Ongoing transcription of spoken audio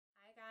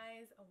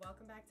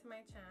welcome back to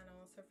my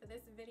channel. So for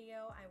this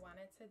video I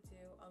wanted to do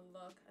a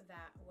look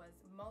that was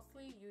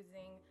mostly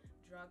using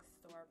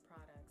drugstore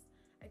products.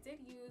 I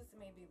did use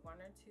maybe one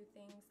or two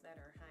things that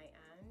are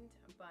high-end,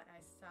 but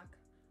I stuck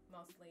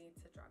mostly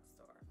to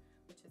drugstore,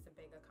 which is a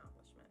big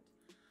accomplishment.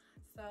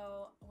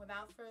 So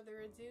without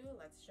further ado,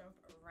 let's jump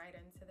right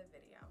into the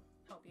video.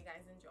 Hope you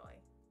guys enjoy.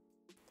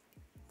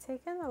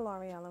 Taking the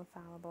L'Oreal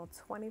Infallible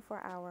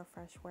 24-hour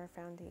Fresh Wear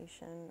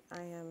Foundation,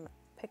 I am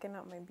picking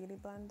up my beauty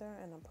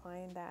blender and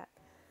applying that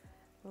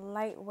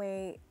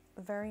lightweight,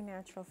 very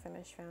natural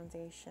finish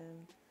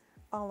foundation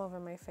all over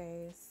my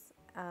face.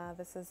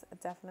 This is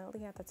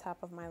definitely at the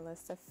top of my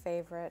list of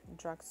favorite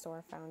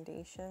drugstore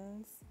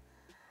foundations.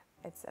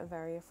 It's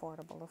very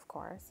affordable, of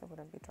course. It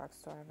wouldn't be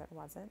drugstore if it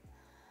wasn't,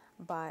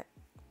 but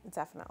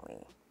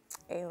definitely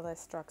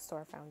A-list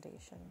drugstore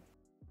foundation.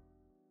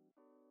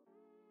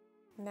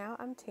 Now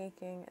I'm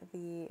taking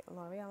the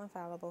L'Oreal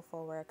Infallible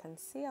Full Wear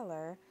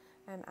Concealer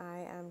and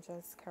I am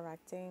just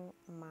correcting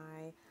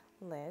my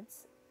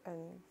lids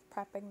and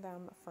prepping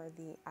them for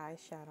the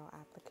eyeshadow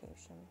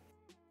application.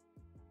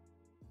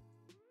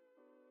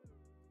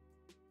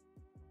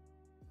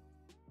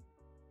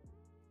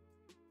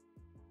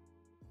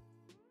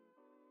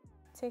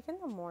 Taking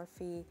the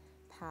Morphe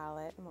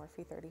palette,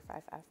 Morphe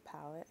 35F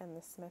palette, and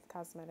the Smith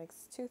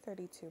Cosmetics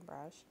 232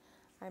 brush,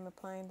 I'm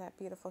applying that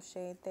beautiful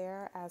shade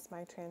there as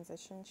my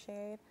transition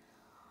shade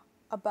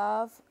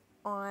above,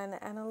 on,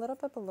 and a little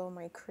bit below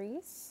my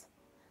crease,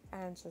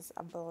 and just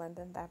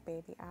blending that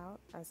baby out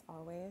as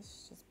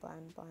always. Just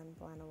blend, blend,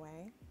 blend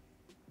away.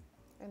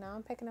 And now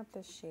I'm picking up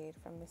this shade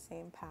from the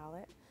same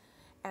palette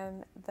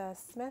and the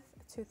Smith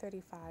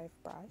 235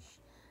 brush,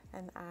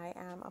 and I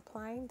am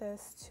applying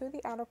this to the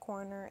outer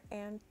corner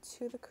and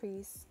to the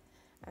crease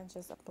and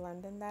just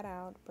blending that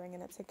out,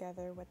 bringing it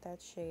together with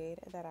that shade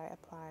that I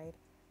applied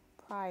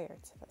prior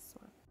to this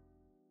one.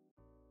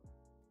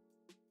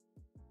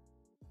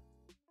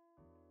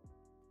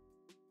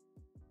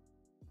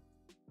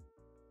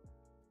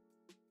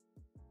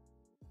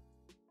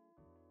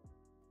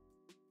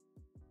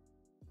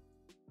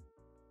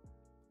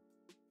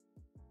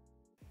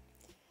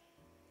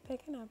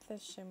 Picking up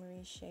this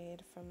shimmery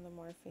shade from the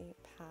Morphe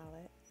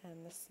palette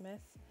and the Smith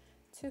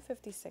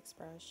 256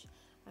 brush,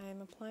 I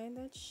am applying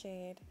that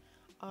shade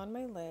on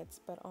my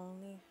lids, but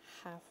only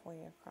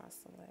halfway across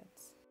the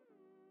lids.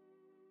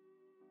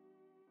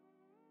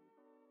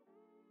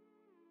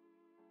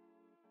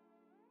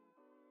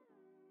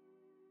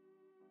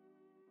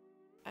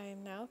 I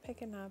am now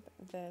picking up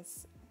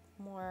this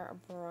more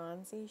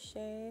bronzy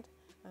shade,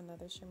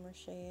 another shimmer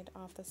shade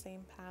off the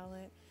same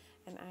palette,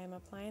 and I am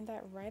applying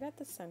that right at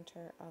the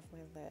center of my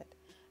lid.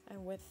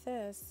 And with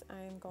this,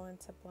 I am going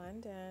to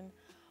blend in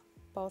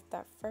both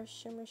that first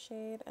shimmer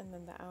shade and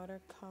then the outer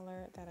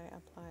color that I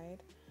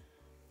applied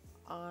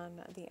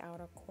on the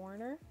outer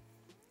corner,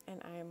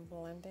 and I am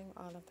blending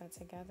all of that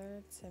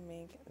together to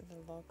make the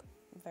look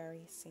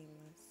very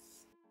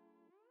seamless.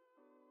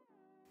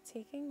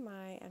 Taking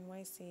my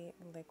NYC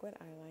liquid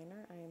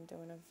eyeliner, I am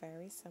doing a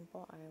very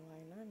simple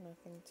eyeliner,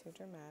 nothing too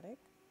dramatic.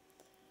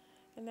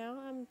 And now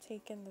I'm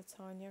taking the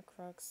Tanya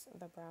Crooks,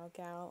 the Brow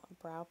Gal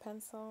brow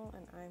pencil,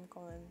 and I'm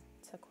going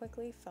to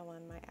quickly fill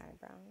in my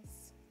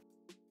eyebrows.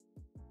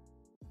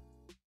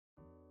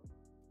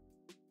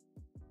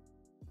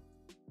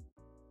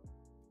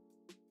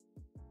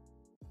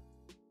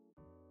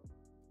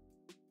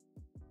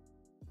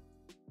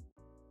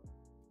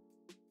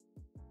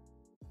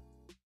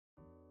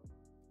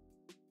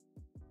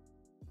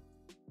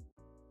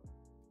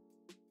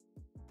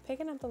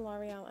 Picking up the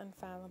L'Oreal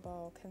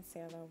Infallible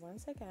Concealer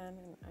once again,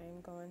 and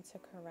I'm going to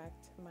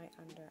correct my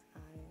under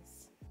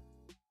eyes.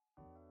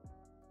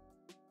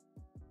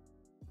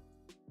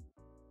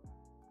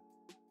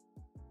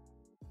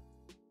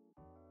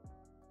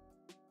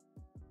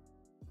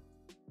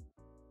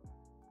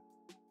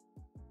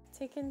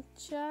 Taking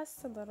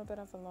just a little bit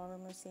of a Laura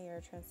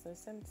Mercier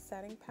translucent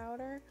setting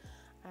powder,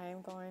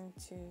 I'm going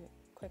to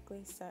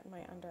quickly set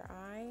my under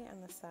eye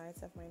and the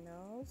sides of my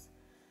nose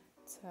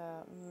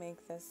to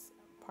make this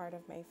part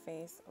of my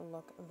face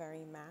look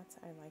very matte.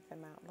 I like the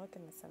matte look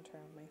in the center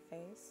of my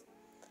face.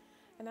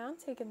 And now I'm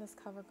taking this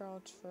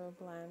CoverGirl True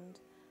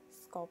Blend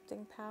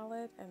sculpting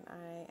palette, and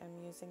I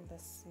am using the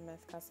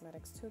Smith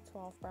Cosmetics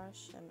 212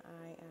 brush, and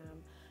I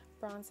am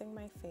bronzing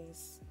my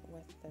face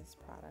with this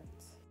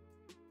product.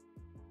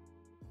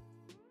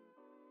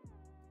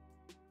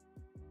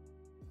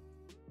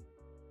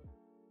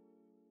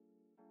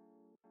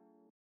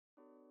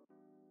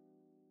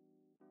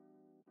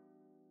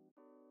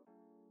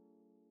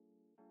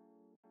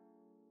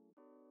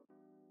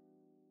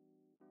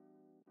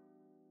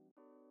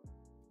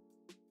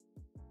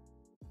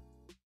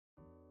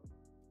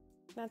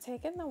 Now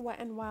taking the Wet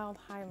n Wild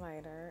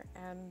highlighter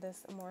and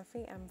this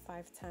Morphe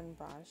M510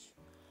 brush,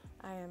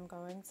 I am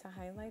going to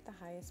highlight the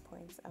highest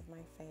points of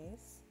my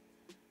face,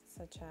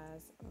 such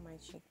as my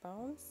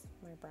cheekbones,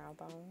 my brow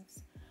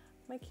bones,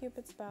 my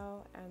cupid's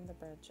bow, and the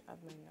bridge of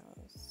my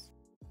nose.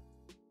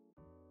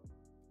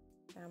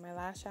 Now my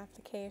lash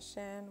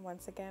application,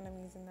 once again, I'm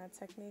using that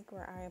technique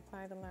where I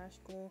apply the lash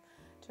glue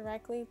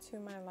directly to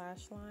my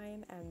lash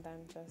line and then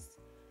just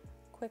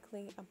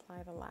quickly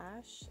apply the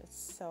lash.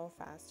 It's so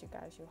fast, you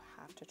guys, you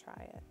have to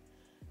try it.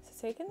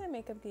 So taking the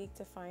Makeup Geek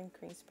Define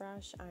Crease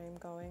Brush, I'm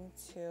going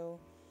to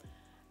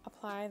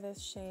apply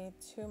this shade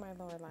to my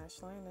lower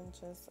lash line and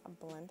just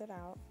blend it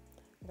out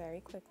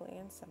very quickly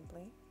and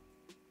simply.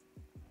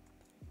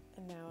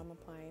 And now I'm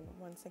applying,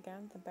 once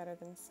again, the Better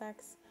Than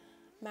Sex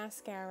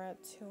mascara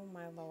to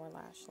my lower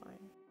lash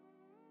line.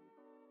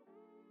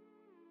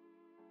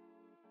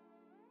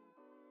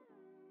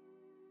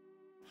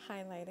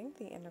 Highlighting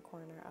the inner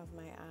corner of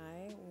my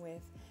eye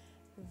with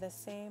the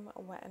same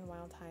Wet n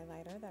Wild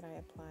highlighter that I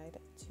applied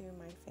to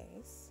my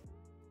face.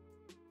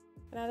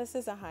 Now this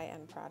is a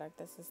high-end product.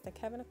 This is the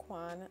Kevyn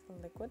Aucoin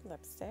liquid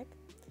lipstick,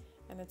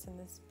 and it's in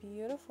this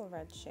beautiful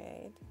red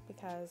shade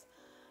because,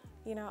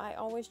 you know, I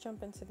always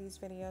jump into these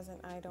videos and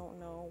I don't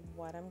know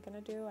what I'm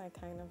gonna do. I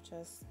kind of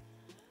just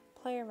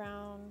play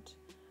around.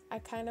 I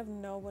kind of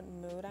know what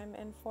mood I'm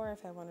in for,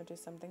 if I want to do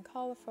something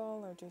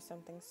colorful or do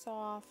something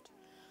soft.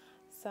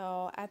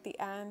 So at the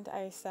end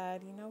I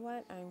said, you know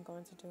what, I'm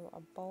going to do a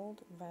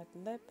bold red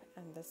lip,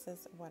 and this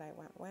is what I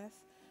went with.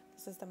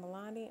 This is the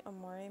Milani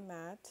Amore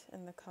Matte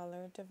in the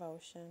color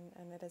Devotion,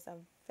 and it is a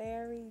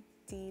very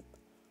deep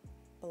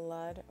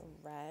blood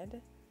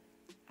red.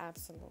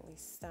 Absolutely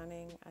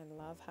stunning. I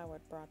love how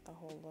it brought the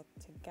whole look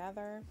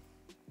together,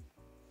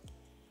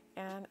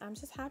 and I'm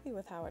just happy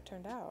with how it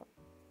turned out.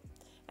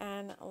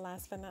 And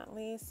last but not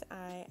least,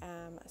 I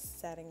am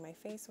setting my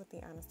face with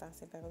the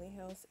Anastasia Beverly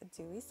Hills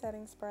Dewy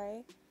Setting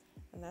Spray.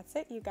 And that's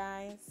it, you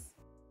guys.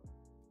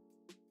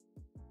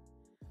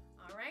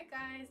 Alright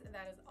guys,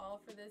 that is all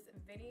for this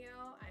video.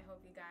 I hope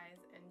you guys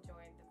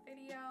enjoyed the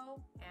video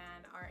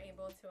and are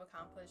able to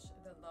accomplish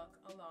the look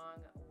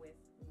along with